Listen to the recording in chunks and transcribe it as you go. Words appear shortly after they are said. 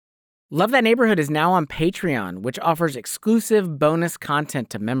Love That Neighborhood is now on Patreon, which offers exclusive bonus content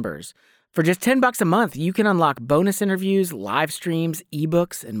to members. For just $10 a month, you can unlock bonus interviews, live streams,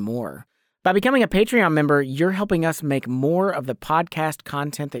 ebooks, and more. By becoming a Patreon member, you're helping us make more of the podcast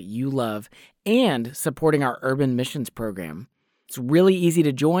content that you love and supporting our urban missions program. It's really easy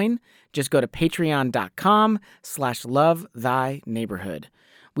to join. Just go to patreon.com/lovethineighborhood.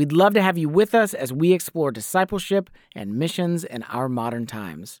 We'd love to have you with us as we explore discipleship and missions in our modern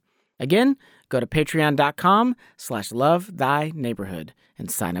times. Again, go to patreon.com/lovethineighborhood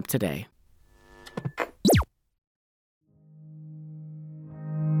and sign up today.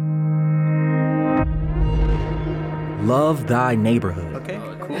 Love Thy Neighborhood. Okay,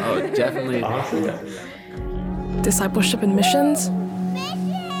 cool. Oh, definitely. Awesome. Discipleship and missions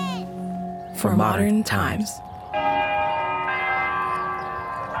for modern times.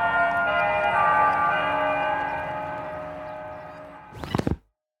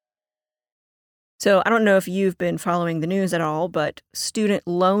 So I don't know if you've been following the news at all, but student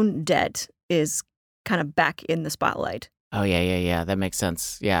loan debt is kind of back in the spotlight. Oh, yeah. That makes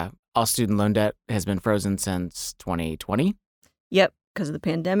sense. Yeah. All student loan debt has been frozen since 2020. Yep, because of the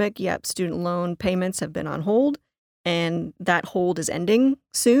pandemic. Yep, student loan payments have been on hold, and that hold is ending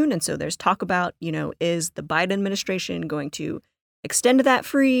soon. And so there's talk about, is the Biden administration going to extend that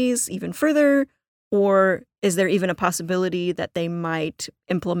freeze even further? Or is there even a possibility that they might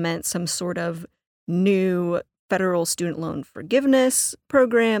implement some sort of new federal student loan forgiveness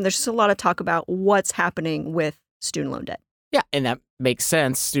program? There's just a lot of talk about what's happening with student loan debt. Yeah, and that makes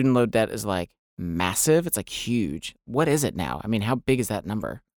sense. Student loan debt is massive. It's huge. What is it now? I mean, how big is that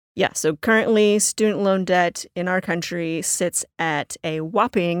number? Yeah, so currently student loan debt in our country sits at a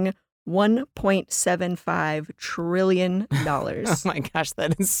whopping $1.75 trillion. Oh my gosh,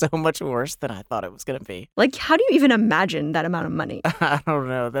 that is so much worse than I thought it was going to be. How do you even imagine that amount of money? I don't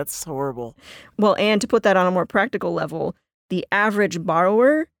know. That's horrible. Well, and to put that on a more practical level, the average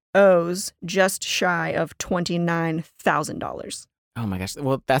borrower owes just shy of $29,000. Oh my gosh.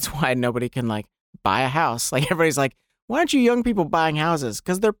 Well, that's why nobody can buy a house. Everybody's why aren't you young people buying houses?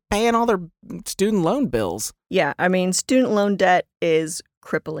 Because they're paying all their student loan bills. Yeah, I mean, student loan debt is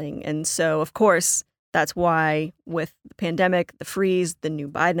crippling. And so, of course, that's why with the pandemic, the freeze, the new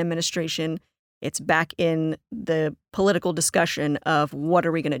Biden administration, it's back in the political discussion of what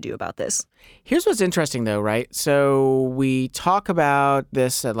are we going to do about this? Here's what's interesting, though, right? So we talk about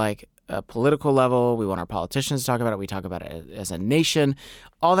this at a political level. We want our politicians to talk about it. We talk about it as a nation.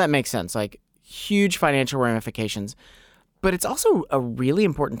 All that makes sense, huge financial ramifications. But it's also a really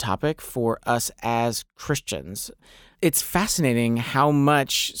important topic for us as Christians. It's fascinating how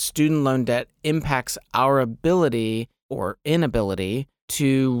much student loan debt impacts our ability or inability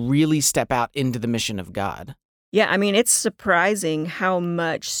to really step out into the mission of God. Yeah, I mean, it's surprising how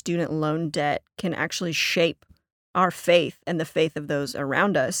much student loan debt can actually shape our faith and the faith of those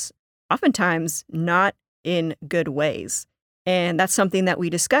around us, oftentimes not in good ways. And that's something that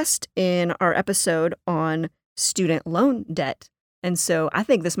we discussed in our episode on student loan debt. And so I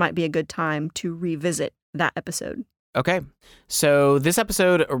think this might be a good time to revisit that episode. Okay, so this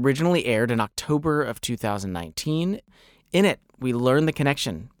episode originally aired in October of 2019. In it, we learn the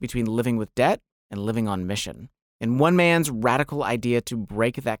connection between living with debt and living on mission, and one man's radical idea to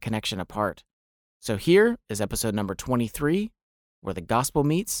break that connection apart. So here is episode number 23, where the gospel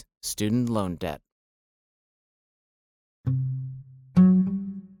meets student loan debt.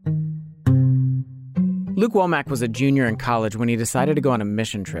 Luke Womack was a junior in college when he decided to go on a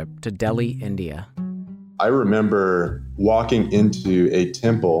mission trip to Delhi, India. I remember walking into a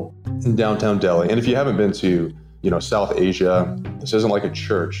temple in downtown Delhi. And if you haven't been to, South Asia, this isn't like a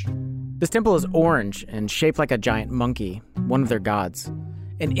church. This temple is orange and shaped like a giant monkey, one of their gods.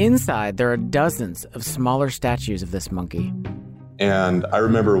 And inside, there are dozens of smaller statues of this monkey. And I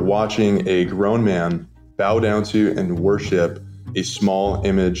remember watching a grown man bow down to and worship a small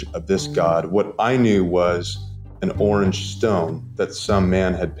image of this god. What I knew was an orange stone that some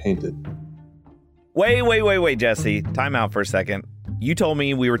man had painted. Wait, Jesse. Time out for a second. You told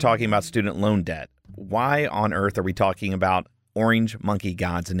me we were talking about student loan debt. Why on earth are we talking about orange monkey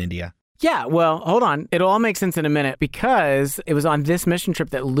gods in India? Yeah, well, hold on. It'll all make sense in a minute because it was on this mission trip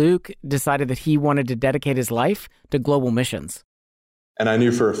that Luke decided that he wanted to dedicate his life to global missions. And I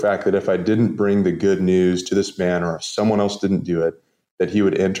knew for a fact that if I didn't bring the good news to this man, or if someone else didn't do it, that he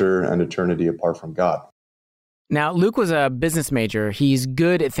would enter an eternity apart from God. Now, Luke was a business major. He's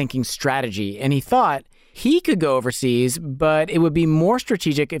good at thinking strategy, and he thought he could go overseas, but it would be more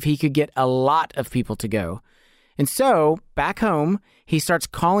strategic if he could get a lot of people to go. And so, back home, he starts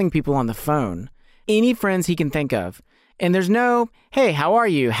calling people on the phone, any friends he can think of. And there's no, hey, how are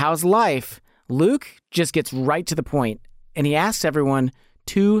you? How's life? Luke just gets right to the point, and he asks everyone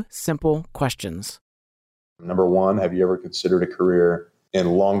 2 simple questions. Number 1, have you ever considered a career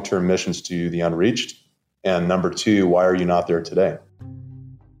in long-term missions to the unreached? And number 2, why are you not there today?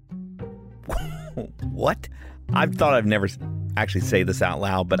 What? I thought I'd never actually say this out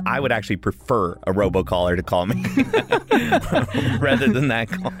loud, but I would actually prefer a robocaller to call me rather than that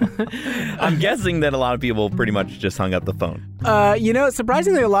call. I'm guessing that a lot of people pretty much just hung up the phone.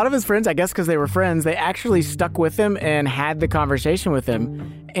 Surprisingly, a lot of his friends, I guess because they were friends, they actually stuck with him and had the conversation with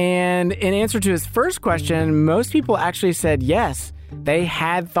him. And in answer to his first question, most people actually said yes. They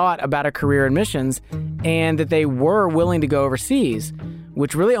had thought about a career in missions and that they were willing to go overseas,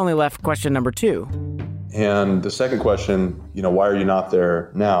 which really only left question number 2. And the second question, why are you not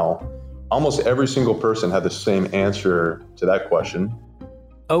there now? Almost every single person had the same answer to that question.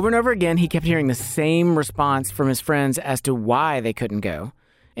 Over and over again, he kept hearing the same response from his friends as to why they couldn't go.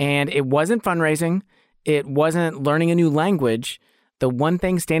 And it wasn't fundraising. It wasn't learning a new language. The one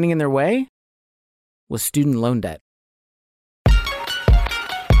thing standing in their way was student loan debt.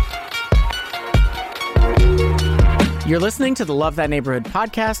 You're listening to the Love Thy Neighborhood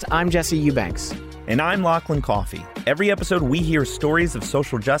podcast. I'm Jesse Eubanks. And I'm Lachlan Coffey. Every episode, we hear stories of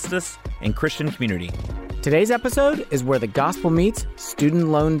social justice and Christian community. Today's episode is where the gospel meets student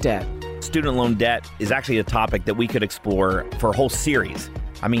loan debt. Student loan debt is actually a topic that we could explore for a whole series.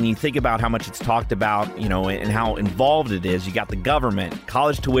 I mean, you think about how much it's talked about, and how involved it is. You got the government,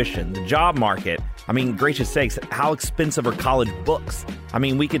 college tuition, the job market. I mean, gracious sakes, how expensive are college books? I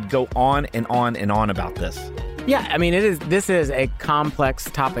mean, we could go on and on and on about this. Yeah, I mean, this is a complex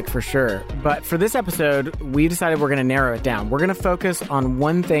topic for sure. But for this episode, we decided we're going to narrow it down. We're going to focus on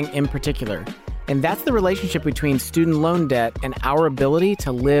one thing in particular, and that's the relationship between student loan debt and our ability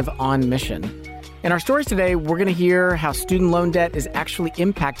to live on mission. In our stories today, we're going to hear how student loan debt is actually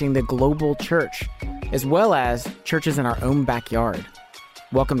impacting the global church, as well as churches in our own backyard.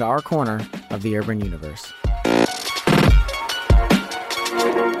 Welcome to our corner of the urban universe.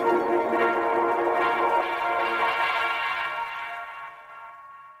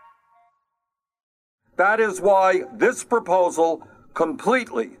 That is why this proposal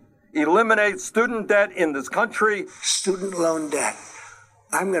completely eliminates student debt in this country. Student loan debt.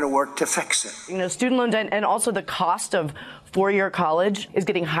 I'm going to work to fix it. Student loan debt and also the cost of four-year college is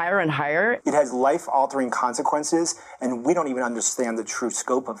getting higher and higher. It has life-altering consequences, and we don't even understand the true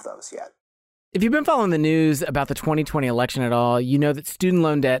scope of those yet. If you've been following the news about the 2020 election at all, you know that student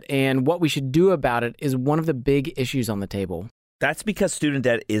loan debt and what we should do about it is one of the big issues on the table. That's because student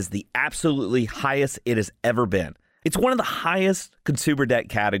debt is the absolutely highest it has ever been. It's one of the highest consumer debt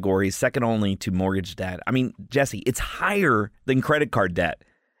categories, second only to mortgage debt. I mean, Jesse, it's higher than credit card debt.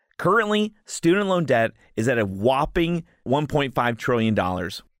 Currently, student loan debt is at a whopping $1.5 trillion.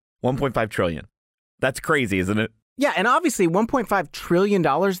 $1.5 trillion. That's crazy, isn't it? Yeah, and obviously $1.5 trillion,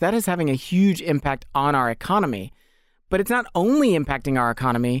 that is having a huge impact on our economy. But it's not only impacting our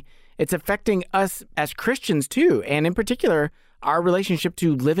economy, it's affecting us as Christians too, and in particular, our relationship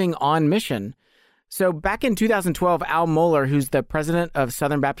to living on mission. So back in 2012, Al Mohler, who's the president of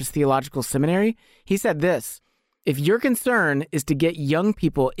Southern Baptist Theological Seminary, he said this: if your concern is to get young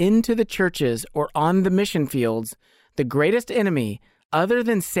people into the churches or on the mission fields, the greatest enemy, other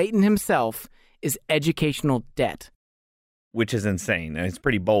than Satan himself, is educational debt. Which is insane. And it's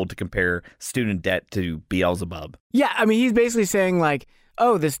pretty bold to compare student debt to Beelzebub. Yeah, I mean, he's basically saying like,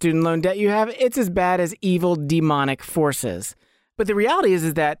 oh, the student loan debt you have, it's as bad as evil demonic forces. But the reality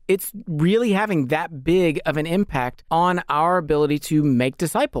is that it's really having that big of an impact on our ability to make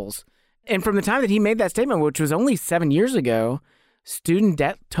disciples. And from the time that he made that statement, which was only 7 years ago, student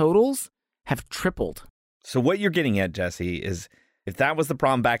debt totals have tripled. So what you're getting at, Jesse, is if that was the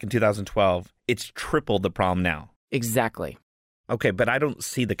problem back in 2012, it's tripled the problem now. Exactly. Okay, but I don't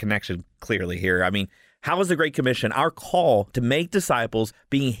see the connection clearly here. I mean, how is the Great Commission, our call to make disciples,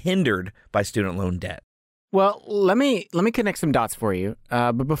 being hindered by student loan debt? Well, let me connect some dots for you.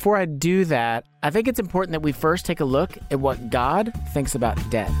 But before I do that, I think it's important that we first take a look at what God thinks about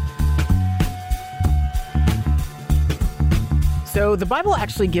debt. So the Bible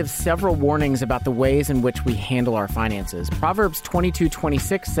actually gives several warnings about the ways in which we handle our finances. Proverbs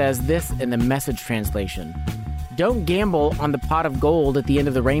 22:26 says this in the Message translation: don't gamble on the pot of gold at the end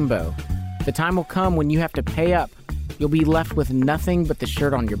of the rainbow. The time will come when you have to pay up. You'll be left with nothing but the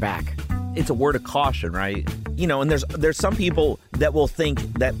shirt on your back. It's a word of caution, right? And there's some people that will think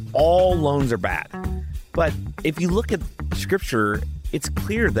that all loans are bad. But if you look at Scripture, it's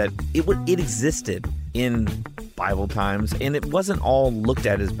clear that it existed in Bible times, and it wasn't all looked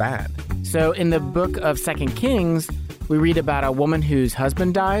at as bad. So in the book of 2 Kings, We read about a woman whose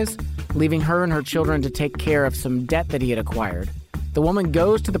husband dies, leaving her and her children to take care of some debt that he had acquired. The woman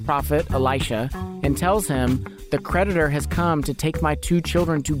goes to the prophet Elisha and tells him, "The creditor has come to take my 2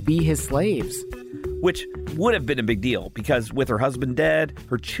 children to be his slaves." Which would have been a big deal because with her husband dead,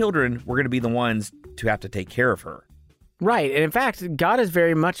 her children were going to be the ones to have to take care of her. Right. And in fact, God is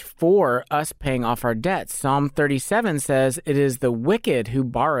very much for us paying off our debts. Psalm 37 says, "It is the wicked who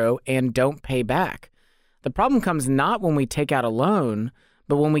borrow and don't pay back." The problem comes not when we take out a loan,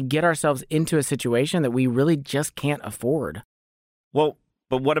 but when we get ourselves into a situation that we really just can't afford. Well,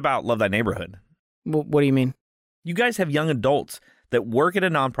 but what about Love Thy Neighborhood? What do you mean? You guys have young adults that work at a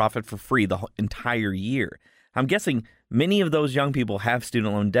nonprofit for free the entire year. I'm guessing many of those young people have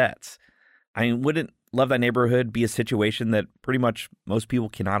student loan debts. I mean, wouldn't Love Thy Neighborhood be a situation that pretty much most people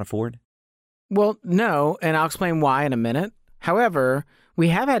cannot afford? Well, no, and I'll explain why in a minute. However, we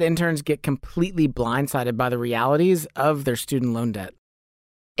have had interns get completely blindsided by the realities of their student loan debt.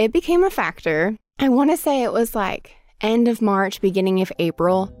 It became a factor. I want to say it was like end of March, beginning of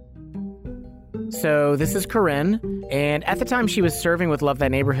April. So this is Corinne, and at the time she was serving with Love Thy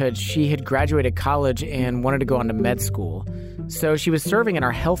Neighborhood, she had graduated college and wanted to go on to med school. So she was serving in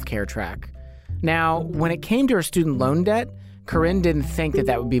our healthcare track. Now, when it came to her student loan debt, Corinne didn't think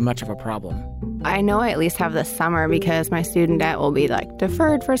that would be much of a problem. I know I at least have this summer because my student debt will be like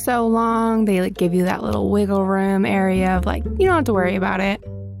deferred for so long. They like give you that little wiggle room area of like, you don't have to worry about it.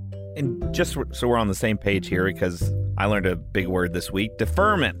 And just so we're on the same page here, because I learned a big word this week,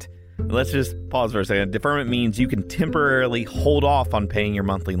 deferment. Let's just pause for a second. Deferment means you can temporarily hold off on paying your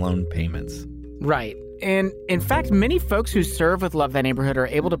monthly loan payments. Right. And in fact, many folks who serve with Love Thy Neighborhood are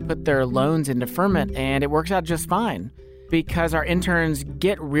able to put their loans in deferment, and it works out just fine. Because our interns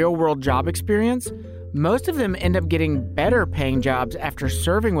get real-world job experience, most of them end up getting better paying jobs after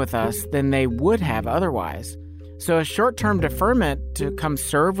serving with us than they would have otherwise. So a short-term deferment to come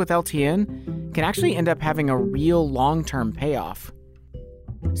serve with LTN can actually end up having a real long-term payoff.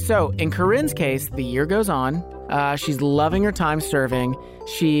 So in Corinne's case, the year goes on. She's loving her time serving.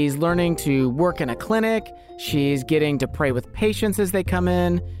 She's learning to work in a clinic. She's getting to pray with patients as they come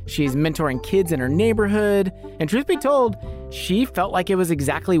in. She's mentoring kids in her neighborhood. And truth be told, she felt like it was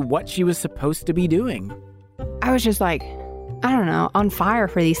exactly what she was supposed to be doing. I was just like, I don't know, on fire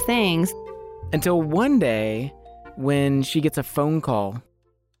for these things. Until one day when she gets a phone call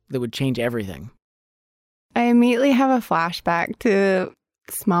that would change everything. I immediately have a flashback to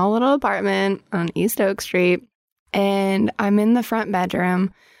a small little apartment on East Oak Street. And I'm in the front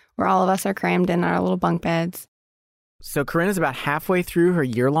bedroom where all of us are crammed in our little bunk beds. So Corinne is about halfway through her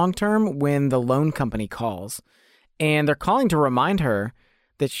year-long term when the loan company calls. And they're calling to remind her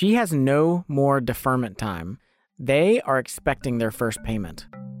that she has no more deferment time. They are expecting their first payment.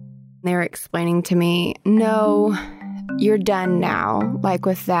 They were explaining to me, no, you're done now. Like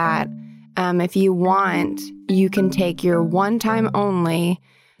with that, if you want, you can take your one-time only.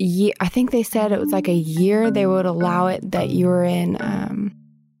 I think they said it was like a year they would allow it that you were in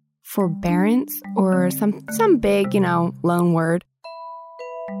forbearance or some big, loan word.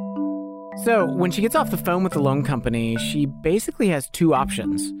 So when she gets off the phone with the loan company, she basically has 2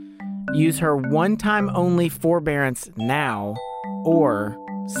 options. Use her one-time only forbearance now or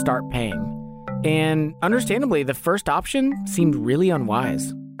start paying. And understandably, the first option seemed really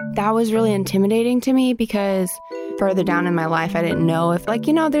unwise. That was really intimidating to me because further down in my life, I didn't know if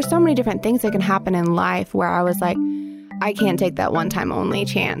there's so many different things that can happen in life where I was like, I can't take that one-time only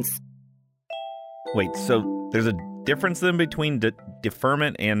chance. Wait, so there's a difference then between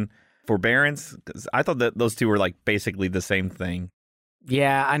deferment and forbearance? 'Cause I thought that those two were like basically the same thing.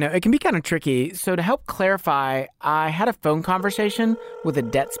 Yeah, I know. It can be kind of tricky. So to help clarify, I had a phone conversation with a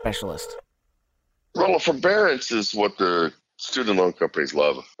debt specialist. Well, a forbearance is what the student loan companies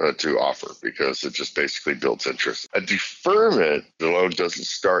love to offer because it just basically builds interest. A deferment, the loan doesn't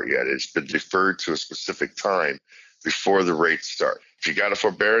start yet. It's been deferred to a specific time before the rates start. If you got a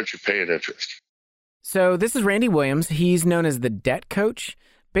forbearance, you pay an interest. So this is Randy Williams. He's known as the debt coach.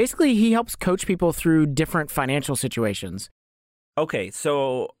 Basically, he helps coach people through different financial situations. Okay,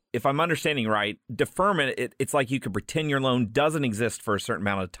 so if I'm understanding right, deferment, it's like you could pretend your loan doesn't exist for a certain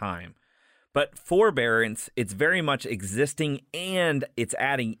amount of time. But forbearance, it's very much existing and it's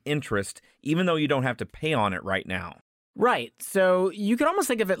adding interest, even though you don't have to pay on it right now. Right. So you could almost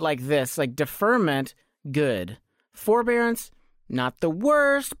think of it like this, like deferment, good. Forbearance, not the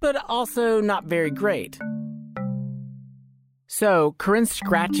worst, but also not very great. So Corinne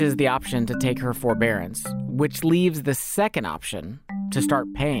scratches the option to take her forbearance, which leaves the second option to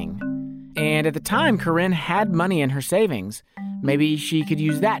start paying. And at the time, Corinne had money in her savings, Maybe she could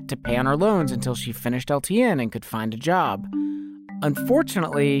use that to pay on her loans until she finished LTN and could find a job.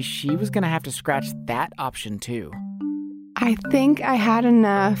 Unfortunately, she was going to have to scratch that option too. I think I had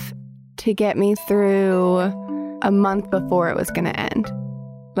enough to get me through a month before it was going to end.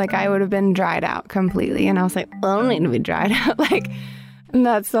 Like, I would have been dried out completely. And I was like, well, I don't need to be dried out. And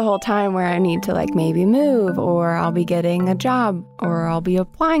that's the whole time where I need to maybe move, or I'll be getting a job, or I'll be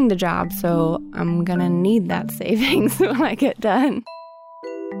applying to jobs. So I'm going to need that savings when I get done.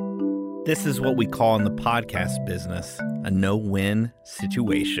 This is what we call in the podcast business a no-win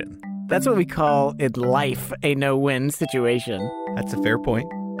situation. That's what we call in life a no-win situation. That's a fair point.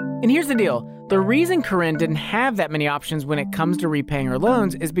 And here's the deal. The reason Corinne didn't have that many options when it comes to repaying her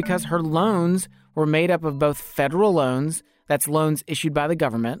loans is because her loans were made up of both federal loans, that's loans issued by the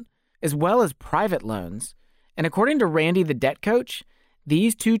government, as well as private loans. And according to Randy, the debt coach,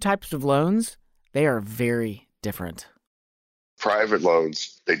 these two types of loans, they are very different. Private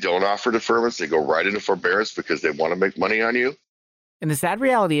loans, they don't offer deferments. They go right into forbearance because they want to make money on you. And the sad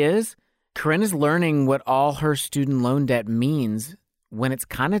reality is, Corinne is learning what all her student loan debt means when it's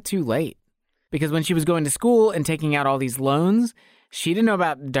kind of too late. Because when she was going to school and taking out all these loans, she didn't know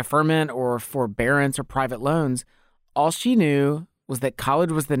about deferment or forbearance or private loans. All she knew was that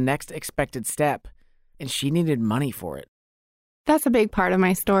college was the next expected step, and she needed money for it. That's a big part of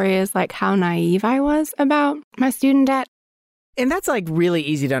my story is how naive I was about my student debt. And that's really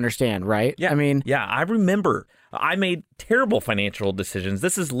easy to understand, right? Yeah. Yeah, I remember I made terrible financial decisions.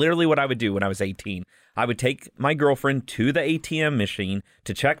 This is literally what I would do when I was 18. I would take my girlfriend to the ATM machine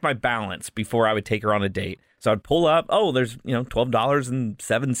to check my balance before I would take her on a date. So I'd pull up, there's,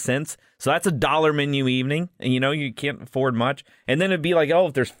 $12.07. So that's a $1 menu evening. And, you can't afford much. And then it'd be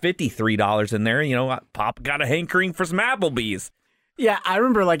if there's $53 in there, Pop got a hankering for some Applebee's. Yeah, I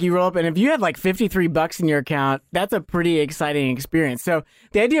remember you roll up and if you have $53 in your account, that's a pretty exciting experience. So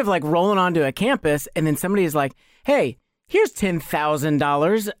the idea of rolling onto a campus and then somebody is like, hey, here's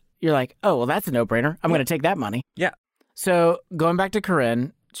 $10,000. You're like, oh, well, that's a no-brainer. I'm going to take that money. Yeah. So going back to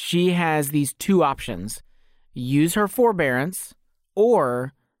Corinne, she has these two options. Use her forbearance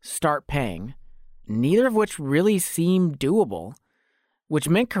or start paying, neither of which really seemed doable, which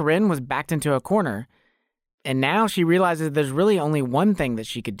meant Corinne was backed into a corner. And now she realizes there's really only one thing that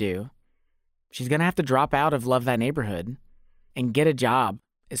she could do. She's going to have to drop out of Love Thy Neighborhood and get a job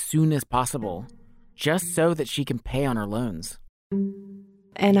as soon as possible, just so that she can pay on her loans.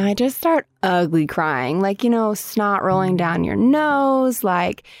 And I just start ugly crying, snot rolling down your nose,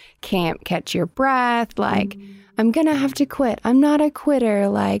 can't catch your breath, I'm going to have to quit. I'm not a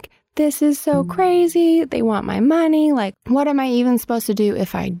quitter. This is so crazy. They want my money. What am I even supposed to do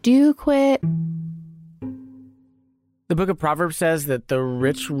if I do quit? The book of Proverbs says that the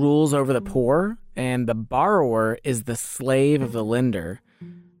rich rules over the poor, and the borrower is the slave of the lender.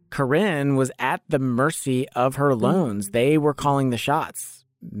 Corinne was at the mercy of her loans. They were calling the shots.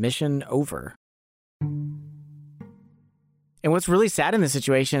 Mission over. And what's really sad in this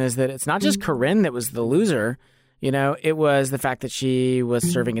situation is that it's not just Corinne that was the loser. It was the fact that she was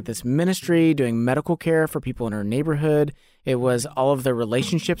serving at this ministry, doing medical care for people in her neighborhood. It was all of the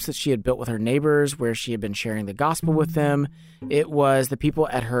relationships that she had built with her neighbors, where she had been sharing the gospel with them. It was the people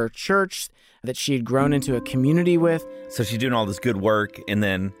at her church that she had grown into a community with. So she's doing all this good work, and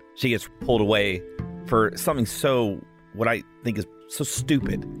then she gets pulled away for something what I think is so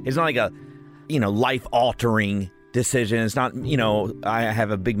stupid. It's not a, life-altering decision. It's not, I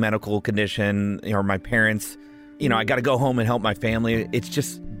have a big medical condition, or my parents, I got to go home and help my family. It's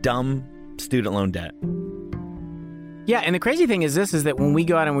just dumb student loan debt. Yeah, and the crazy thing is that when we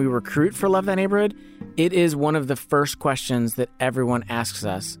go out and we recruit for Love Thy Neighborhood, it is one of the first questions that everyone asks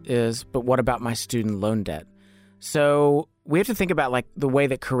us is, but what about my student loan debt? So we have to think about the way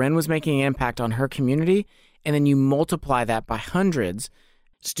that Corinne was making an impact on her community, and then you multiply that by hundreds.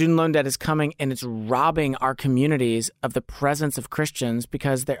 Student loan debt is coming and it's robbing our communities of the presence of Christians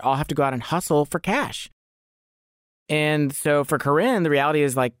because they all have to go out and hustle for cash. And so for Corinne, the reality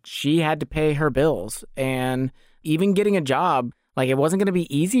is she had to pay her bills, and even getting a job, it wasn't going to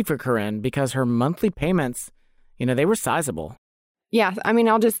be easy for Corinne because her monthly payments, they were sizable. Yeah,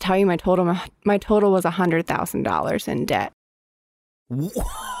 I'll just tell you my total. My total was $100,000 in debt.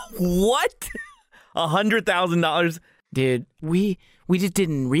 What? $100,000? Dude, we just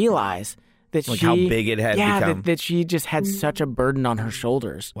didn't realize that how big it had become. that she just had such a burden on her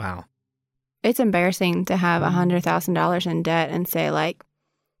shoulders. Wow. It's embarrassing to have $100,000 in debt and say I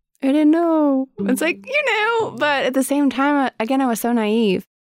didn't know. It's but at the same time, again, I was so naive.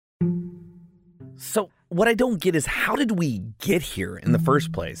 So what I don't get is how did we get here in the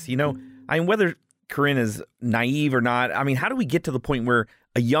first place? Whether Corinne is naive or not. I mean, how do we get to the point where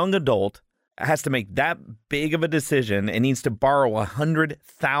a young adult has to make that big of a decision and needs to borrow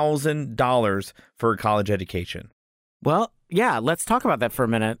 $100,000 for a college education? Well, yeah, let's talk about that for a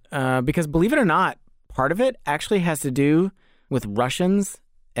minute. Because believe it or not, part of it actually has to do with Russians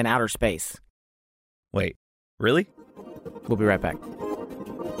and outer space. Wait, really? We'll be right back.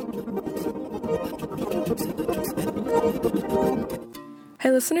 Hey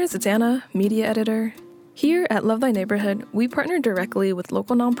listeners, it's Anna, media editor. Here at Love Thy Neighborhood, we partner directly with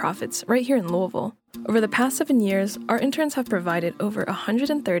local nonprofits right here in Louisville. Over the past 7 years, our interns have provided over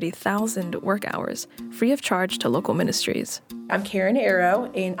 130,000 work hours free of charge to local ministries. I'm Karen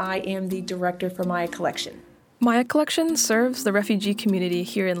Arrow, and I am the director for Maya Collection. Maya Collection serves the refugee community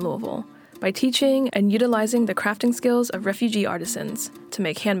here in Louisville by teaching and utilizing the crafting skills of refugee artisans to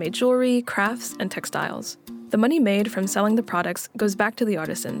make handmade jewelry, crafts, and textiles. The money made from selling the products goes back to the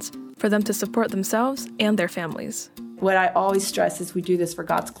artisans for them to support themselves and their families. What I always stress is we do this for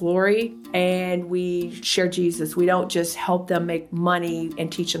God's glory, and we share Jesus. We don't just help them make money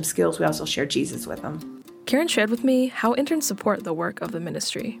and teach them skills, we also share Jesus with them. Karen shared with me how interns support the work of the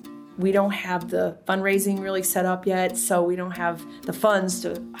ministry. We don't have the fundraising really set up yet, so we don't have the funds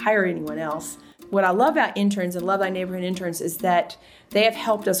to hire anyone else. What I love about interns and Love Thy Neighborhood interns is that they have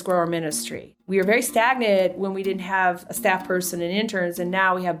helped us grow our ministry. We were very stagnant when we didn't have a staff person and interns, and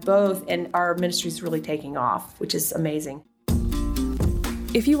now we have both, and our ministry is really taking off, which is amazing.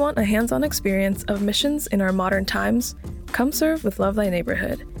 If you want a hands-on experience of missions in our modern times, come serve with Love Thy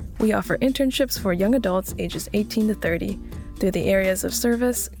Neighborhood. We offer internships for young adults ages 18 to 30. Through the areas of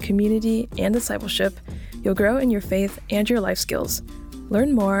service, community, and discipleship, you'll grow in your faith and your life skills.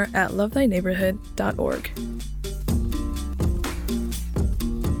 Learn more at lovethyneighborhood.org.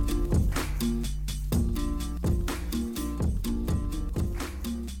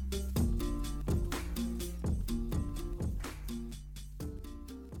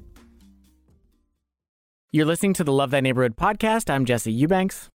 You're listening to the Love Thy Neighborhood podcast. I'm Jesse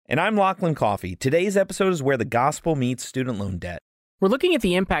Eubanks. And I'm Lachlan Coffey. Today's episode is where the gospel meets student loan debt. We're looking at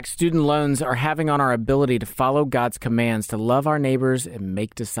the impact student loans are having on our ability to follow God's commands to love our neighbors and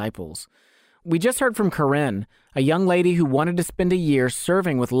make disciples. We just heard from Corinne, a young lady who wanted to spend a year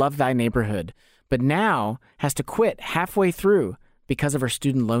serving with Love Thy Neighborhood, but now has to quit halfway through because of her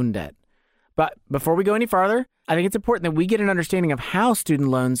student loan debt. But before we go any farther, I think it's important that we get an understanding of how student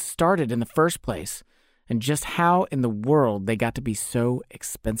loans started in the first place and just how in the world they got to be so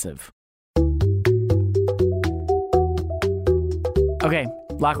expensive. Okay,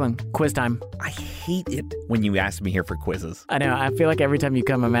 Lachlan, quiz time. I hate it when you ask me here for quizzes. I know. I feel like every time you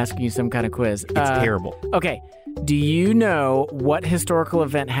come, I'm asking you some kind of quiz. It's terrible. Okay. Do you know what historical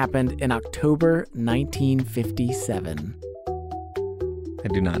event happened in October 1957? I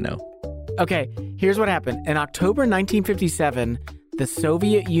do not know. Okay, here's what happened. In October 1957, the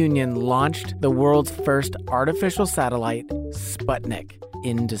Soviet Union launched the world's first artificial satellite, Sputnik,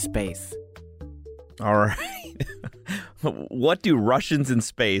 into space. All right. What do Russians in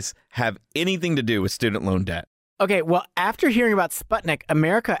space have anything to do with student loan debt? Okay, well, after hearing about Sputnik,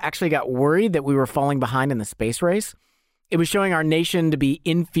 America actually got worried that we were falling behind in the space race. It was showing our nation to be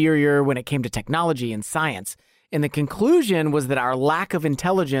inferior when it came to technology and science. And the conclusion was that our lack of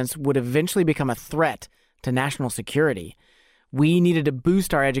intelligence would eventually become a threat to national security. We needed to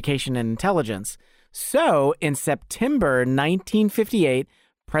boost our education and intelligence. So, in September 1958,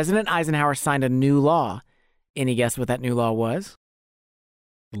 President Eisenhower signed a new law. Any guess what that new law was?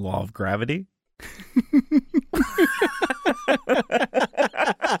 The law of gravity?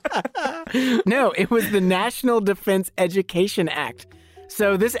 No, it was the National Defense Education Act.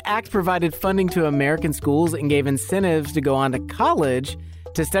 So this act provided funding to American schools and gave incentives to go on to college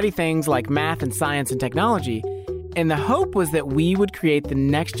to study things like math and science and technology. And the hope was that we would create the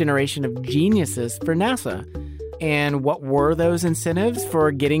next generation of geniuses for NASA. And what were those incentives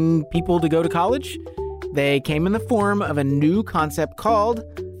for getting people to go to college? They came in the form of a new concept called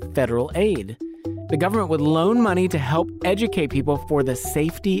federal aid. The government would loan money to help educate people for the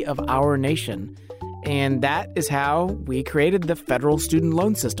safety of our nation. And that is how we created the federal student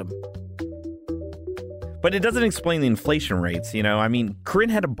loan system. But it doesn't explain the inflation rates, you know? I mean, Corinne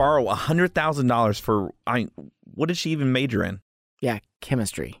had to borrow $100,000 for, what did she even major in? Yeah,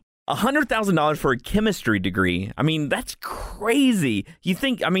 chemistry. $100,000 for a chemistry degree. I mean, that's crazy. You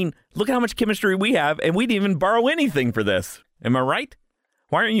think, look at how much chemistry we have, and we didn't even borrow anything for this. Am I right?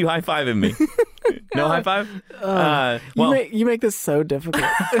 Why aren't you high-fiving me? No high five? You make this so difficult.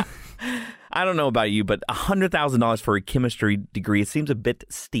 I don't know about you, but $100,000 for a chemistry degree, it seems a bit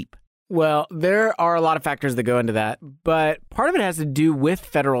steep. Well, there are a lot of factors that go into that, but part of it has to do with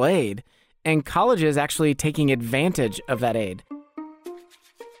federal aid. and colleges actually taking advantage of that aid.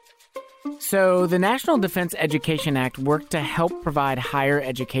 So the National Defense Education Act worked to help provide higher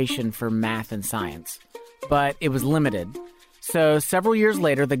education for math and science, but it was limited. So several years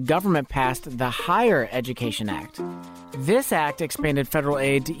later, the government passed the Higher Education Act. This act expanded federal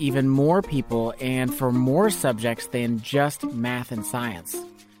aid to even more people and for more subjects than just math and science.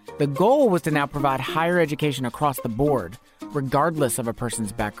 The goal was to now provide higher education across the board, regardless of a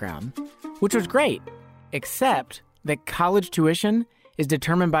person's background, which was great, except that college tuition is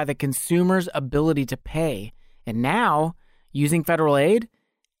determined by the consumer's ability to pay. And now, using federal aid,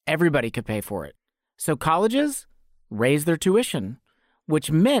 everybody could pay for it. So colleges raised their tuition,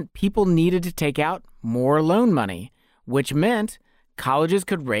 which meant people needed to take out more loan money, which meant colleges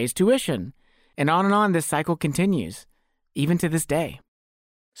could raise tuition. And on this cycle continues, even to this day.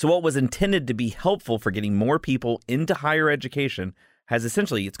 So what was intended to be helpful for getting more people into higher education has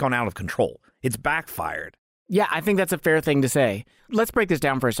essentially, it's gone out of control. It's backfired. Yeah, I think that's a fair thing to say. Let's break this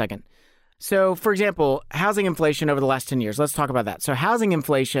down for a second. So, for example, housing inflation over the last 10 years. Let's talk about that. So housing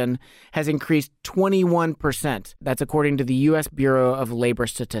inflation has increased 21%. That's according to the U.S. Bureau of Labor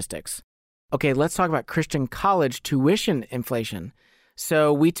Statistics. Okay, let's talk about Christian college tuition inflation.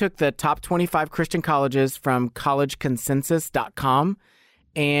 So we took the top 25 Christian colleges from collegeconsensus.com,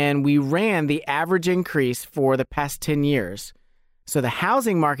 and we ran the average increase for the past 10 years. So the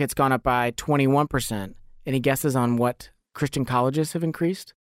housing market's gone up by 21%. Any guesses on what Christian colleges have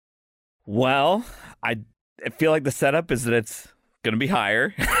increased? Well, I feel like the setup is that it's going to be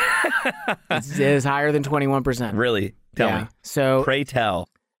higher. It is higher than 21%. Really? Tell me. So pray tell.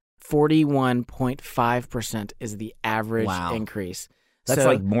 41.5% is the average increase. That's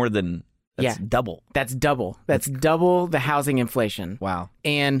like more than, that's double. That's double. That's double the housing inflation. Wow.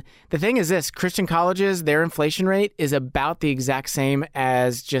 And the thing is this, Christian colleges, their inflation rate is about the exact same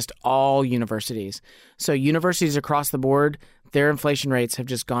as just all universities. So universities across the board, their inflation rates have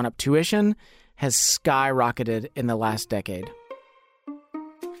just gone up. Tuition has skyrocketed in the last decade.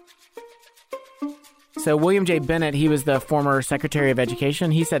 So William J. Bennett, he was the former Secretary of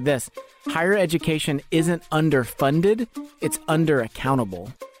Education. He said this, higher education isn't underfunded, it's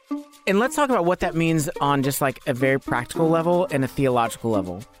under-accountable. And let's talk about what that means on just like a very practical level and a theological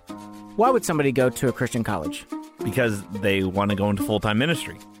level. Why would somebody go to a Christian college? Because they want to go into full-time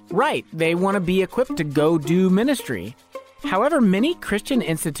ministry. Right. They want to be equipped to go do ministry. However, many Christian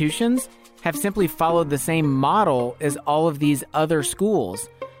institutions have simply followed the same model as all of these other schools.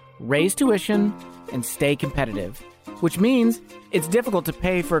 Raise tuition and stay competitive, which means it's difficult to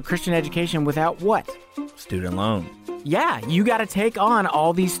pay for a Christian education without what? Student loan. Yeah, you got to take on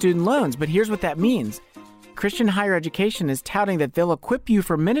all these student loans, but here's what that means. Christian higher education is touting that they'll equip you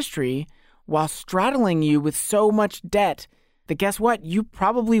for ministry while straddling you with so much debt that guess what? You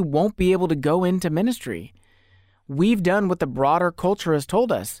probably won't be able to go into ministry. We've done what the broader culture has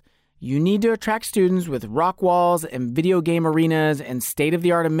told us. You need to attract students with rock walls and video game arenas and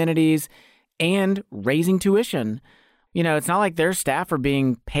state-of-the-art amenities and raising tuition. You know, it's not like their staff are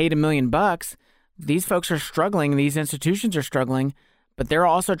being paid $1 million. These folks are struggling, these institutions are struggling, but they're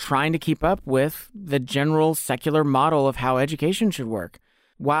also trying to keep up with the general secular model of how education should work.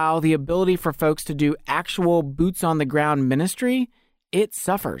 While the ability for folks to do actual boots-on-the-ground ministry, it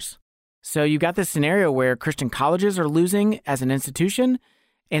suffers. So you've got this scenario where Christian colleges are losing as an institution,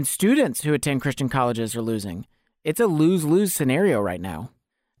 and students who attend Christian colleges are losing. It's a lose-lose scenario right now.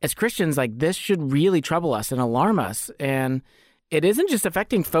 As Christians, like, this should really trouble us and alarm us. And it isn't just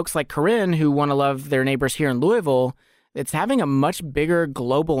affecting folks like Corinne who want to love their neighbors here in Louisville. It's having a much bigger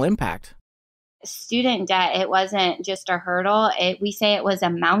global impact. Student debt, it wasn't just a hurdle. We say it was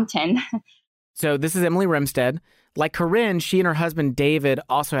a mountain. So this is Emily Remstead. Like Corinne, she and her husband David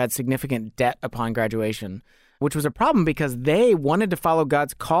also had significant debt upon graduation, which was a problem because they wanted to follow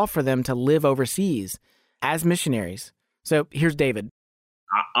God's call for them to live overseas as missionaries. So here's David.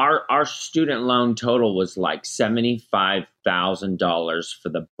 Our student loan total was like $75,000 for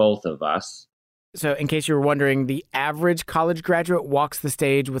the both of us. So in case you were wondering, the average college graduate walks the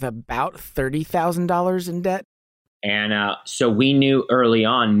stage with about $30,000 in debt. And so we knew early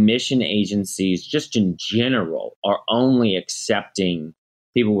on mission agencies, just in general, are only accepting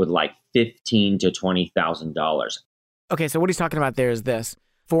people with like $15,000 to $20,000. Okay, so what he's talking about there is this.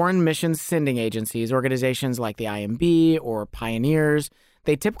 Foreign missions sending agencies, organizations like the IMB or Pioneers,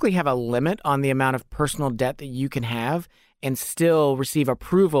 they typically have a limit on the amount of personal debt that you can have and still receive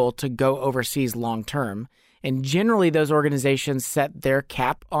approval to go overseas long term. And generally, those organizations set their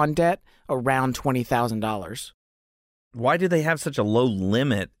cap on debt around $20,000. Why do they have such a low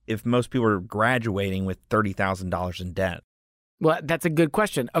limit if most people are graduating with $30,000 in debt? Well, that's a good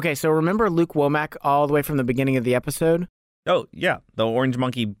question. Okay, so remember Luke Womack all the way from the beginning of the episode? Oh, yeah. The orange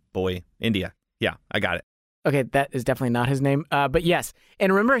monkey boy, India. Yeah, I got it. Okay, that is definitely not his name. But yes.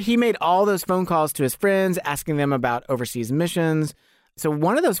 And remember, he made all those phone calls to his friends, asking them about overseas missions. So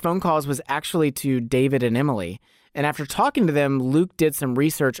one of those phone calls was actually to David and Emily. And after talking to them, Luke did some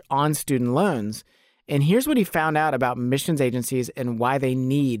research on student loans. And here's what he found out about missions agencies and why they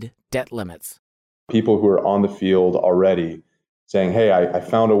need debt limits. People who are on the field already saying, hey, I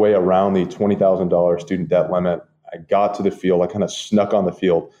found a way around the $20,000 student debt limit. I got to the field. I kind of snuck on the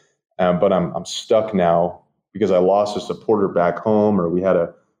field, but I'm stuck now because I lost a supporter back home, or we had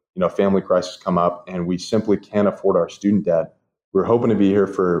a family crisis come up, and we simply can't afford our student debt. We're hoping to be here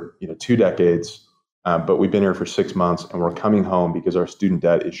for 2 decades, but we've been here for 6 months, and we're coming home because our student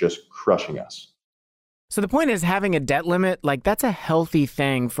debt is just crushing us. So the point is, having a debt limit, that's a healthy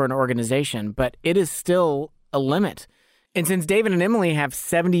thing for an organization, but it is still a limit. And since David and Emily have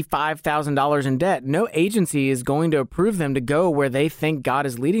 $75,000 in debt, no agency is going to approve them to go where they think God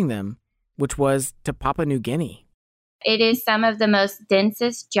is leading them, which was to Papua New Guinea. It is some of the most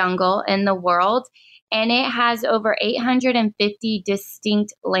densest jungle in the world, and it has over 850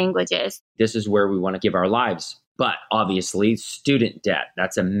 distinct languages. This is where we want to give our lives. But obviously, student debt,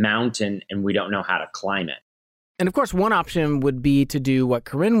 that's a mountain, and we don't know how to climb it. And of course, one option would be to do what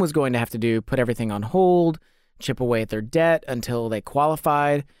Corinne was going to have to do, put everything on hold, chip away at their debt until they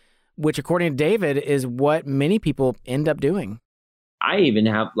qualified, which according to David is what many people end up doing. I even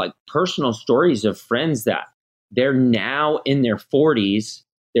have personal stories of friends that they're now in their 40s,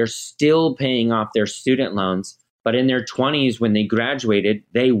 they're still paying off their student loans, but in their 20s when they graduated,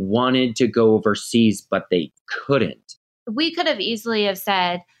 they wanted to go overseas, but they couldn't. We could have easily have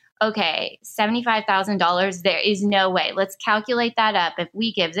said, okay, $75,000, there is no way. Let's calculate that up. If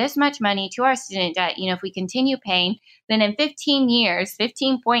we give this much money to our student debt, if we continue paying, then in 15 years,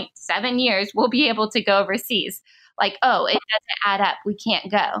 15.7 years, we'll be able to go overseas. It doesn't add up. We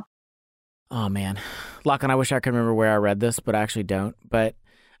can't go. Oh, man. Lachlan, I wish I could remember where I read this, but I actually don't. But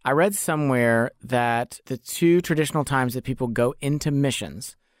I read somewhere that the 2 traditional times that people go into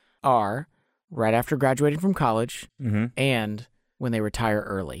missions are right after graduating from college and when they retire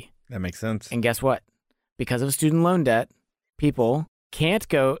early. That makes sense. And guess what? Because of student loan debt, people can't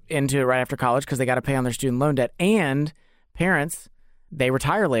go into it right after college because they got to pay on their student loan debt. And parents, they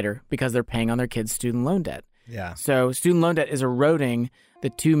retire later because they're paying on their kids' student loan debt. Yeah. So student loan debt is eroding the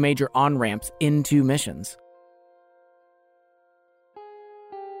 2 major on-ramps into missions.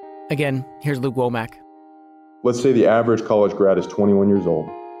 Again, here's Luke Womack. Let's say the average college grad is 21 years old,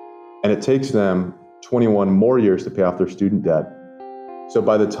 and it takes them 21 more years to pay off their student debt. So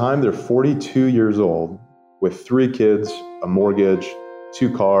by the time they're 42 years old, with 3 kids, a mortgage,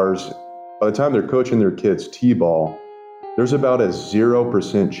 2 cars, by the time they're coaching their kids t-ball, there's about a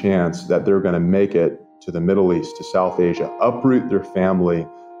 0% chance that they're going to make it to the Middle East, to South Asia, uproot their family,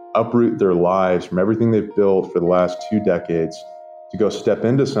 uproot their lives from everything they've built for the last 2 decades to go step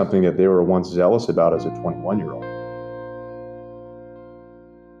into something that they were once zealous about as a 21-year-old.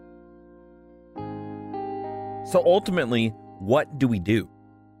 So ultimately, what do we do?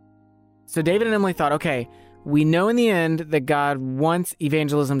 So David and Emily thought, okay, we know in the end that God wants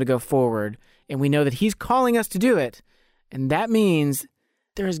evangelism to go forward, and we know that he's calling us to do it, and that means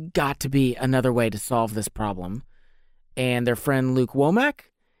there has got to be another way to solve this problem. And their friend Luke Womack,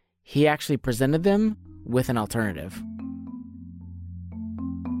 he actually presented them with an alternative.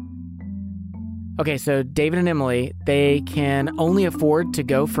 Okay, so David and Emily, they can only afford to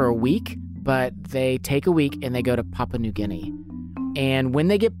go for a week, but they take a week and they go to Papua New Guinea. And when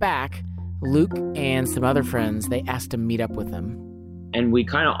they get back, Luke and some other friends, they ask to meet up with them. And we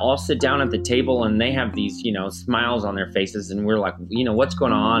kind of all sit down at the table and they have these, smiles on their faces. And we're like, what's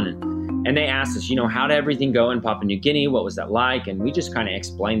going on? And they asked us, how did everything go in Papua New Guinea? What was that like? And we just kind of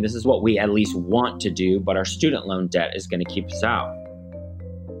explained, this is what we at least want to do, but our student loan debt is going to keep us out.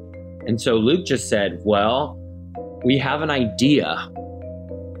 And so Luke just said, well, we have an idea.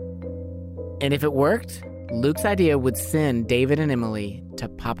 And if it worked, Luke's idea would send David and Emily to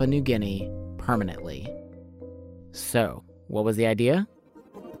Papua New Guinea permanently. So, what was the idea?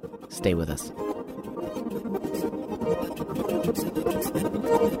 Stay with us.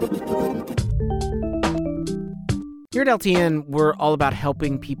 Here at LTN, we're all about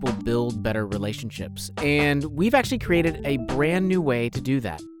helping people build better relationships. And we've actually created a brand new way to do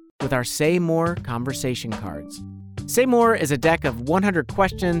that with our Say More conversation cards. Say More is a deck of 100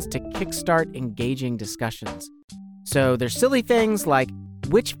 questions to kickstart engaging discussions. So there's silly things like,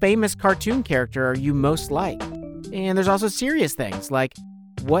 which famous cartoon character are you most like? And there's also serious things like,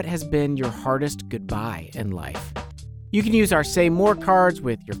 what has been your hardest goodbye in life? You can use our Say More cards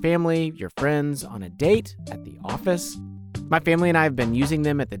with your family, your friends, on a date, at the office. My family and I have been using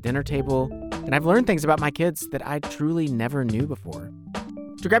them at the dinner table, and I've learned things about my kids that I truly never knew before.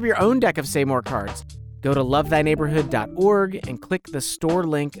 To grab your own deck of Say More cards, go to lovethyneighborhood.org and click the store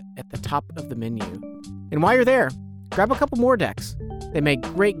link at the top of the menu. And while you're there, grab a couple more decks. They make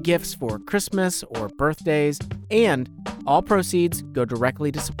great gifts for Christmas or birthdays, and all proceeds go directly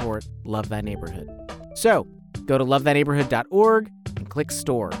to support Love Thy Neighborhood. So, go to lovethyneighborhood.org and click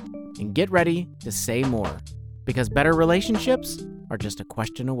store, and get ready to say more, because better relationships are just a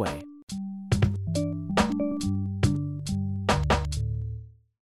question away.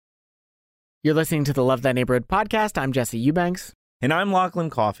 You're listening to the Love Thy Neighborhood podcast. I'm Jesse Eubanks. And I'm Lachlan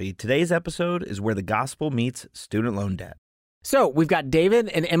Coffey. Today's episode is where the gospel meets student loan debt. So we've got David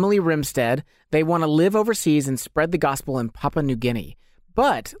and Emily Rimstead. They want to live overseas and spread the gospel in Papua New Guinea.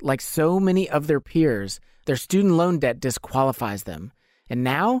 But like so many of their peers, their student loan debt disqualifies them. And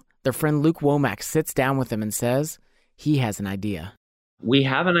now their friend Luke Womack sits down with them and says he has an idea. We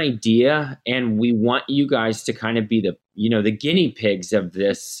have an idea, and we want you guys to kind of be the guinea pigs of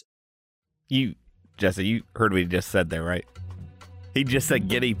this. Jesse, you heard what he just said there, right? He just said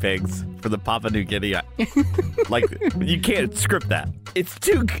guinea pigs for the Papua New Guinea. Like, you can't script that.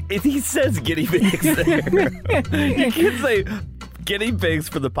 He says guinea pigs there. You can't say guinea pigs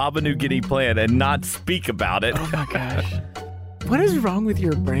for the Papua New Guinea plan and not speak about it. Oh my gosh. What is wrong with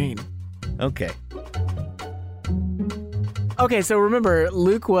your brain? Okay. Okay, so remember,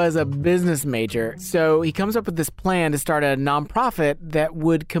 Luke was a business major, so he comes up with this plan to start a nonprofit that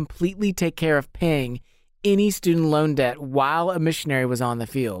would completely take care of paying any student loan debt while a missionary was on the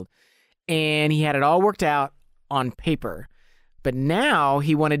field. And he had it all worked out on paper. But now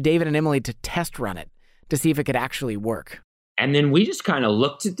he wanted David and Emily to test run it to see if it could actually work. And then we just kind of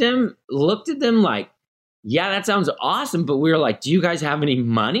looked at them like, yeah, that sounds awesome. But we were like, do you guys have any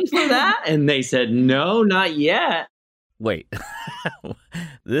money for that? And they said, no, not yet. Wait,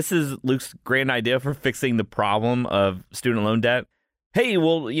 this is Luke's grand idea for fixing the problem of student loan debt? Hey,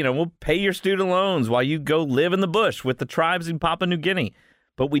 we'll pay your student loans while you go live in the bush with the tribes in Papua New Guinea.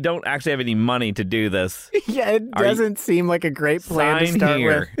 But we don't actually have any money to do this. Yeah, it doesn't seem like a great plan to start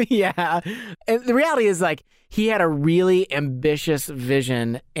here. with. Yeah. And the reality is, he had a really ambitious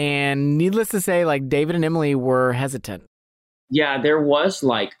vision. And needless to say, David and Emily were hesitant. Yeah, there was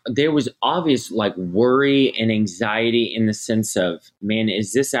obvious worry and anxiety in the sense of, man,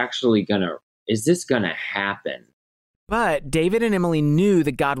 is this gonna happen? But David and Emily knew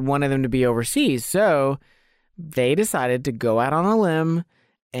that God wanted them to be overseas, so they decided to go out on a limb,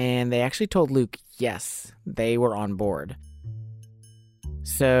 and they actually told Luke, yes, they were on board.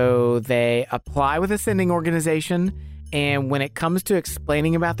 So they apply with a sending organization, and when it comes to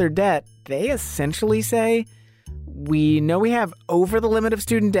explaining about their debt, they essentially say, we know we have over the limit of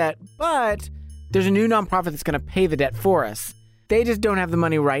student debt, but there's a new nonprofit that's going to pay the debt for us. They just don't have the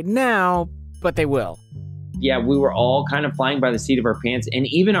money right now, but they will. Yeah, we were all kind of flying by the seat of our pants. And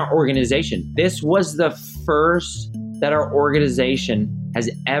even our organization, this was the first that our organization has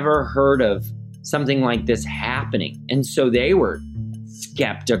ever heard of something like this happening. And so they were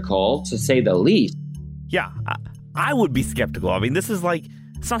skeptical, to say the least. Yeah, I would be skeptical. I mean, this is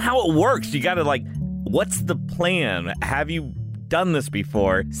it's not how it works. You got to what's the plan? Have you done this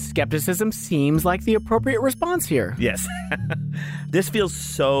before? Skepticism seems like the appropriate response here. Yes. This feels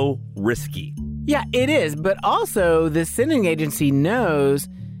so risky. Yeah, it is. But also, the sending agency knows,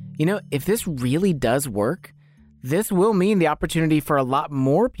 if this really does work, this will mean the opportunity for a lot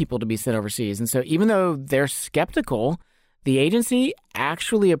more people to be sent overseas. And so even though they're skeptical, the agency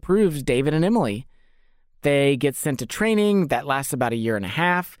actually approves David and Emily. They get sent to training that lasts about 1.5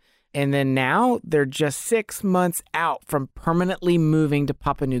 years. And then now they're just 6 months out from permanently moving to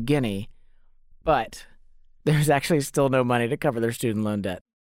Papua New Guinea. But there's actually still no money to cover their student loan debt.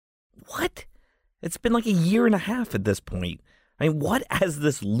 What? It's been 1.5 years at this point. I mean, what has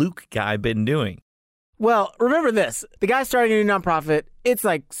this Luke guy been doing? Well, remember this. The guy's starting a new nonprofit. It's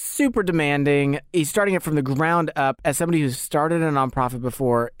super demanding. He's starting it from the ground up. As somebody who's started a nonprofit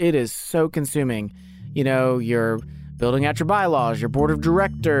before, it is so consuming. You're building out your bylaws, your board of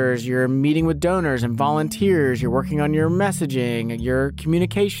directors, you're meeting with donors and volunteers, you're working on your messaging, your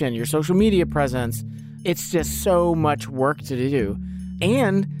communication, your social media presence. It's just so much work to do.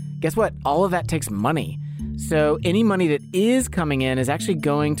 And guess what? All of that takes money. So any money that is coming in is actually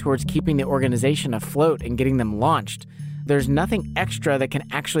going towards keeping the organization afloat and getting them launched. There's nothing extra that can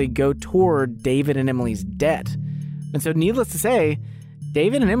actually go toward David and Emily's debt. And so needless to say,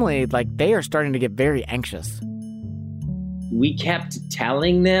 David and Emily, they are starting to get very anxious. We kept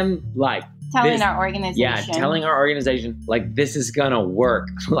telling them, Telling our organization. Yeah, telling our organization, like, this is going to work.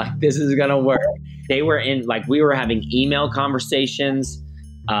 Like, this is going to work. They were in, like, we were having email conversations.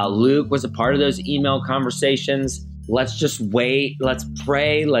 Luke was a part of those email conversations. Let's just wait. Let's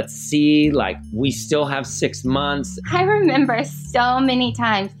pray. Let's see. Like, we still have 6 months. I remember so many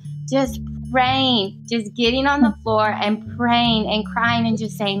times just praying, just getting on the floor and praying and crying and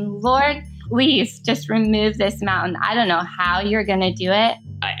just saying, Lord, please just remove this mountain. I don't know how you're going to do it.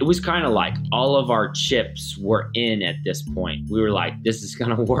 It was kind of like all of our chips were in at this point. We were like, this is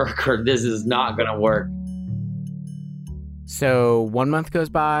going to work or this is not going to work. So 1 month goes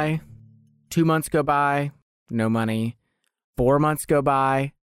by, 2 months go by, no money. 4 months go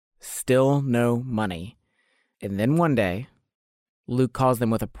by, still no money. And then one day, Luke calls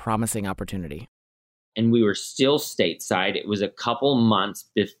them with a promising opportunity. And we were still stateside. It was a couple months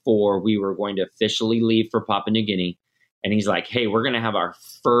before we were going to officially leave for Papua New Guinea. And he's like, hey, we're going to have our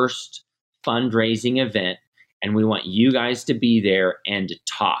first fundraising event, and we want you guys to be there and to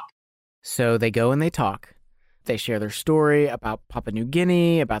talk. So they go and they talk. They share their story about Papua New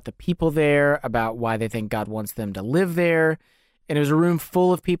Guinea, about the people there, about why they think God wants them to live there. And it was a room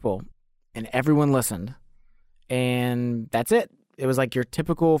full of people, and everyone listened. And that's it. It was like your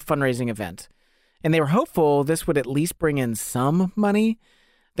typical fundraising event. And they were hopeful this would at least bring in some money.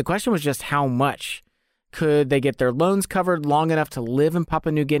 The question was just how much. Could they get their loans covered long enough to live in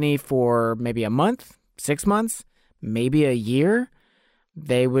Papua New Guinea for maybe a month, 6 months, maybe a year?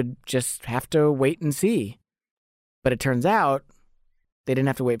 They would just have to wait and see. But it turns out they didn't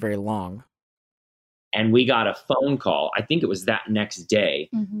have to wait very long. And we got a phone call, I think it was that next day,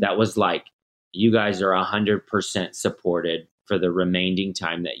 that was like, you guys are 100% supported for the remaining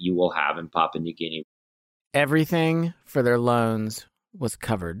time that you will have in Papua New Guinea. Everything for their loans was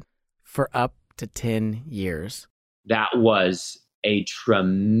covered for up to 10 years. That was a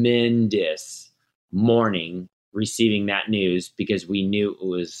tremendous morning receiving that news because we knew it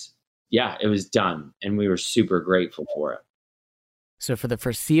was done, and we were super grateful for it. So for the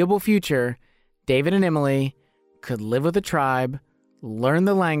foreseeable future, David and Emily could live with the tribe, learn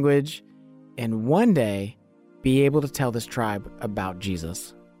the language, and one day be able to tell this tribe about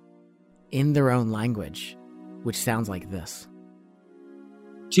Jesus in their own language, which sounds like this.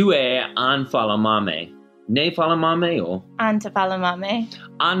 Tue an falamame. Ne falamame o? Anta falamame.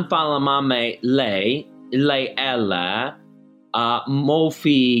 An falamame le ella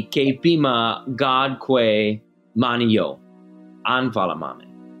mofi kepima godque manio. An falamame.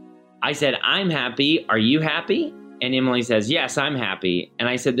 I said, I'm happy. Are you happy? And Emily says, yes, I'm happy. And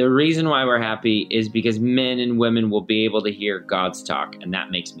I said, the reason why we're happy is because men and women will be able to hear God's talk, and that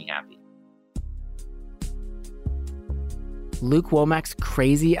makes me happy. Luke Womack's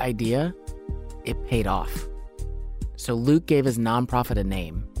crazy idea, it paid off. So Luke gave his nonprofit a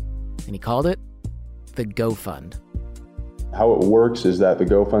name, and he called it the Go Fund. How it works is that the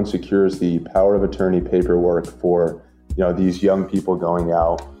Go Fund secures the power of attorney paperwork for these young people going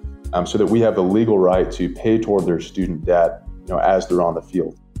out, so that we have the legal right to pay toward their student debt as they're on the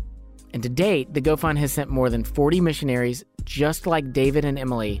field. And to date, the Go Fund has sent more than 40 missionaries just like David and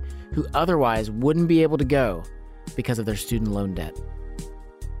Emily, who otherwise wouldn't be able to go because of their student loan debt.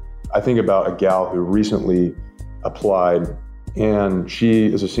 I think about a gal who recently applied, and she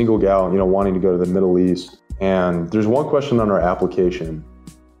is a single gal, wanting to go to the Middle East. And there's one question on our application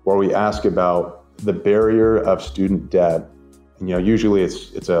where we ask about the barrier of student debt. And, usually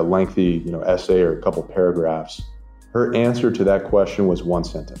it's a lengthy, essay or a couple paragraphs. Her answer to that question was one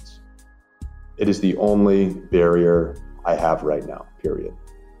sentence. It is the only barrier I have right now, period.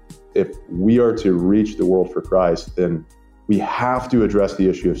 If we are to reach the world for Christ, then we have to address the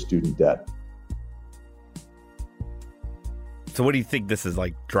issue of student debt. So what do you think this is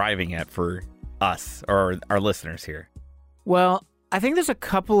like driving at for us or our listeners here? Well, I think there's a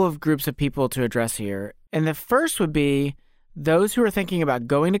couple of groups of people to address here. And the first would be those who are thinking about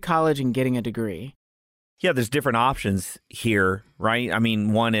going to college and getting a degree. Yeah, there's different options here, right? I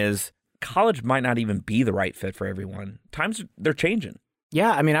mean, one is college might not even be the right fit for everyone. Times, they're changing.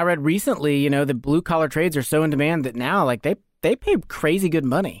 Yeah, I mean, I read recently, the blue-collar trades are so in demand that now, they pay crazy good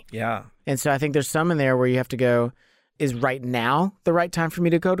money. Yeah. And so I think there's some in there where you have to go, is right now the right time for me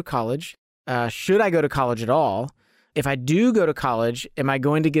to go to college? Should I go to college at all? If I do go to college, am I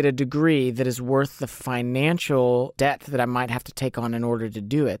going to get a degree that is worth the financial debt that I might have to take on in order to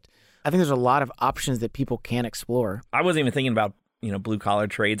do it? I think there's a lot of options that people can explore. I wasn't even thinking about, blue collar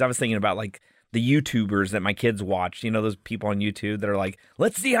trades. I was thinking about the YouTubers that my kids watch, those people on YouTube that are like,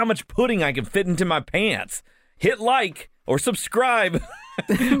 let's see how much pudding I can fit into my pants. Hit like or subscribe.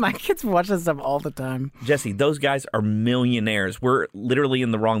 My kids watch this stuff all the time. Jesse, those guys are millionaires. We're literally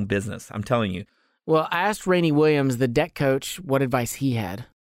in the wrong business. I'm telling you. Well, I asked Rainey Williams, the debt coach, what advice he had.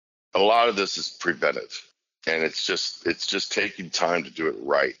 A lot of this is preventive, and it's just taking time to do it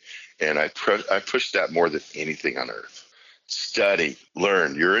right. And I push that more than anything on earth. Study,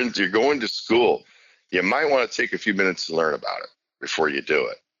 learn. You're going to school. You might want to take a few minutes to learn about it before you do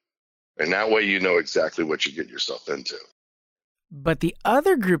it. And that way you know exactly what you get yourself into. But the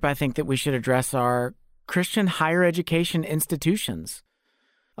other group I think that we should address are Christian higher education institutions.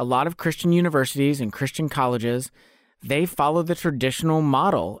 A lot of Christian universities and Christian colleges, they follow the traditional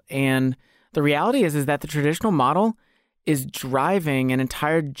model. And the reality is that the traditional model is driving an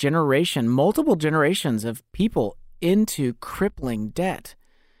entire generation, multiple generations of people into crippling debt.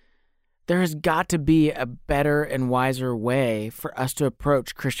 There has got to be a better and wiser way for us to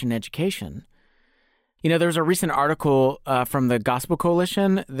approach Christian education. You know, there was a recent article from the Gospel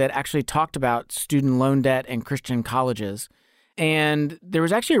Coalition that actually talked about student loan debt in Christian colleges. And there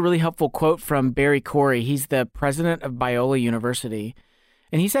was actually a really helpful quote from Barry Corey. He's the president of Biola University.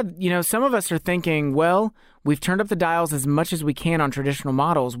 And he said, you know, some of us are thinking, well, we've turned up the dials as much as we can on traditional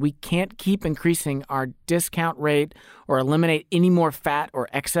models. We can't keep increasing our discount rate or eliminate any more fat or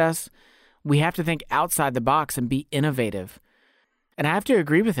excess. We have to think outside the box and be innovative. And I have to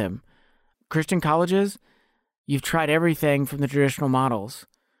agree with him. Christian colleges, you've tried everything from the traditional models.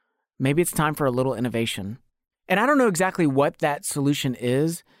 Maybe it's time for a little innovation. And I don't know exactly what that solution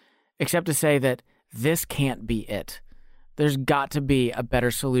is, except to say that this can't be it. There's got to be a better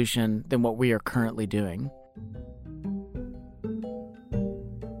solution than what we are currently doing.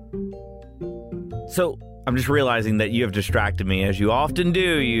 So I'm just realizing that you have distracted me, as you often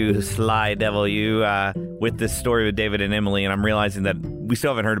do, you sly devil, with this story with David and Emily, and I'm realizing that we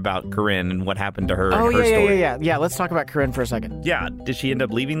still haven't heard about Corinne and what happened to her. Oh, and her story. Yeah, let's talk about Corinne for a second. Yeah, did she end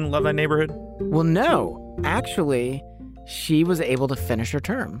up leaving Love Thy Neighborhood? Well, no. Actually, she was able to finish her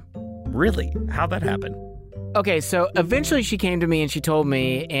term. Really? How'd that happen? Okay, so eventually she came to me and she told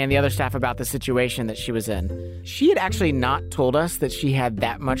me and the other staff about the situation that she was in. She had actually not told us that she had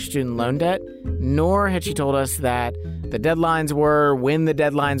that much student loan debt, nor had she told us that the deadlines were, when the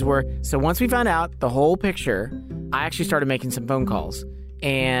deadlines were. So once we found out the whole picture, I actually started making some phone calls.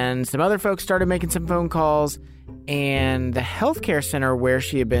 And some other folks started making some phone calls. And the healthcare center where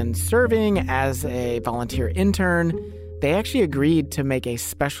she had been serving as a volunteer intern, they actually agreed to make a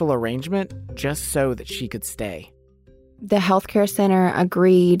special arrangement just so that she could stay. The healthcare center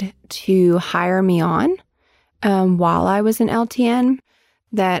agreed to hire me on while I was in LTN,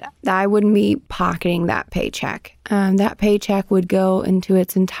 that I wouldn't be pocketing that paycheck. That paycheck would go into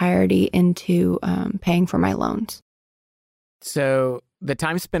its entirety into paying for my loans. So the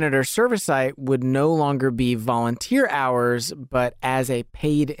time spent at her service site would no longer be volunteer hours, but as a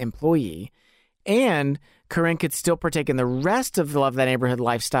paid employee. And Corinne could still partake in the rest of the Love Thy Neighborhood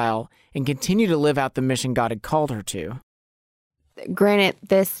lifestyle and continue to live out the mission God had called her to. Granted,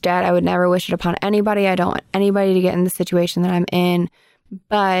 this debt, I would never wish it upon anybody. I don't want anybody to get in the situation that I'm in.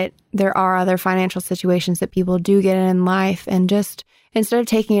 But there are other financial situations that people do get in life. And just instead of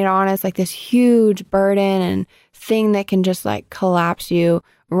taking it on as like this huge burden and thing that can just like collapse you,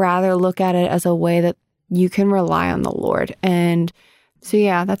 rather look at it as a way that you can rely on the Lord. And so,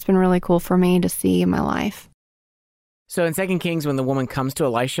 yeah, that's been really cool for me to see in my life. So in 2 Kings, when the woman comes to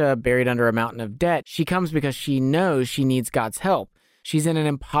Elisha buried under a mountain of debt, she comes because she knows she needs God's help. She's in an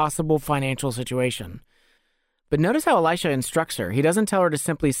impossible financial situation. But notice how Elisha instructs her. He doesn't tell her to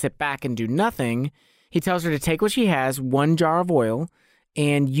simply sit back and do nothing. He tells her to take what she has, 1 jar of oil,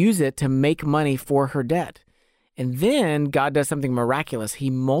 and use it to make money for her debt. And then God does something miraculous. He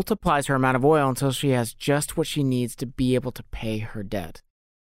multiplies her amount of oil until she has just what she needs to be able to pay her debt.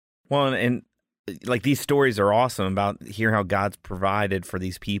 Well, and like these stories are awesome about hearing how God's provided for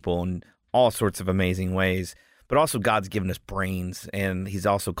these people in all sorts of amazing ways. But also God's given us brains, and he's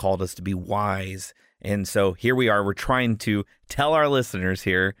also called us to be wise. And so here we are. We're trying to tell our listeners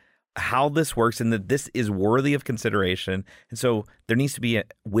here how this works and that this is worthy of consideration. And so there needs to be a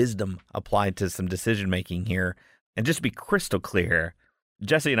wisdom applied to some decision-making here. And just to be crystal clear,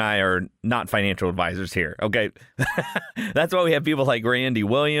 Jesse and I are not financial advisors here, okay? That's why we have people like Randy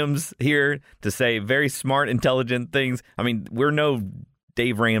Williams here to say very smart, intelligent things. I mean, we're no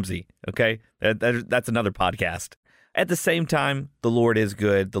Dave Ramsey, okay? That's another podcast. At the same time, the Lord is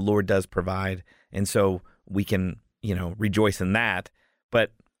good. The Lord does provide. And so we can, rejoice in that.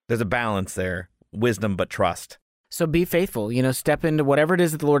 But there's a balance there. Wisdom, but trust. So be faithful. Step into whatever it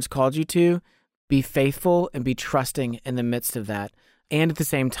is that the Lord's called you to. Be faithful and be trusting in the midst of that. And at the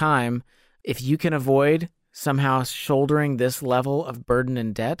same time, if you can avoid somehow shouldering this level of burden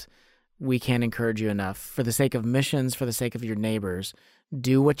and debt, we can't encourage you enough. For the sake of missions, for the sake of your neighbors,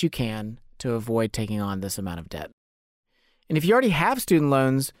 do what you can to avoid taking on this amount of debt. And if you already have student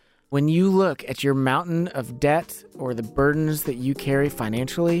loans, when you look at your mountain of debt or the burdens that you carry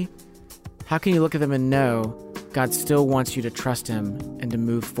financially, how can you look at them and know God still wants you to trust Him and to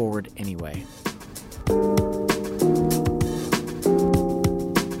move forward anyway?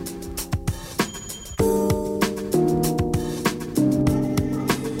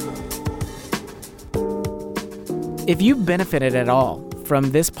 If you've benefited at all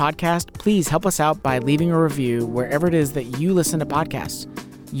from this podcast, please help us out by leaving a review wherever it is that you listen to podcasts.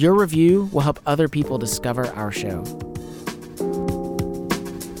 Your review will help other people discover our show.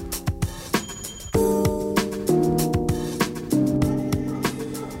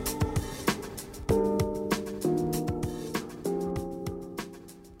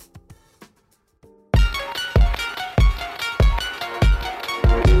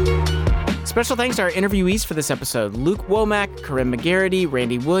 Special thanks to our interviewees for this episode: Luke Womack, Corinne McGarity,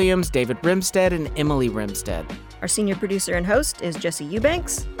 Randy Williams, David Rimstead, and Emily Rimstead. Our senior producer and host is Jesse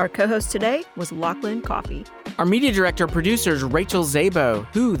Eubanks. Our co-host today was Lachlan Coffey. Our media director-producer is Rachel Zabo,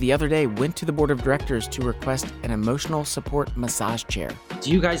 who the other day went to the board of directors to request an emotional support massage chair.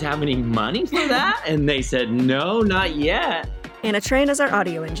 Do you guys have any money for that? And they said, no, not yet. Anna Train is our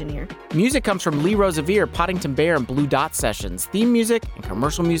audio engineer. Music comes from Lee Rosevere, Poddington Bear, and Blue Dot Sessions. Theme music and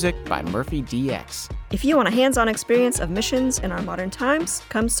commercial music by Murphy DX. If you want a hands-on experience of missions in our modern times,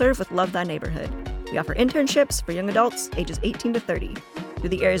 come serve with Love Thy Neighborhood. We offer internships for young adults ages 18 to 30. Through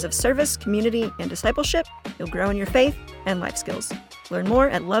the areas of service, community, and discipleship, you'll grow in your faith and life skills. Learn more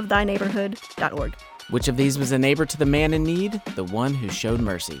at lovethyneighborhood.org. Which of these was a neighbor to the man in need? The one who showed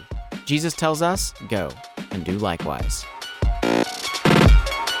mercy. Jesus tells us, go and do likewise.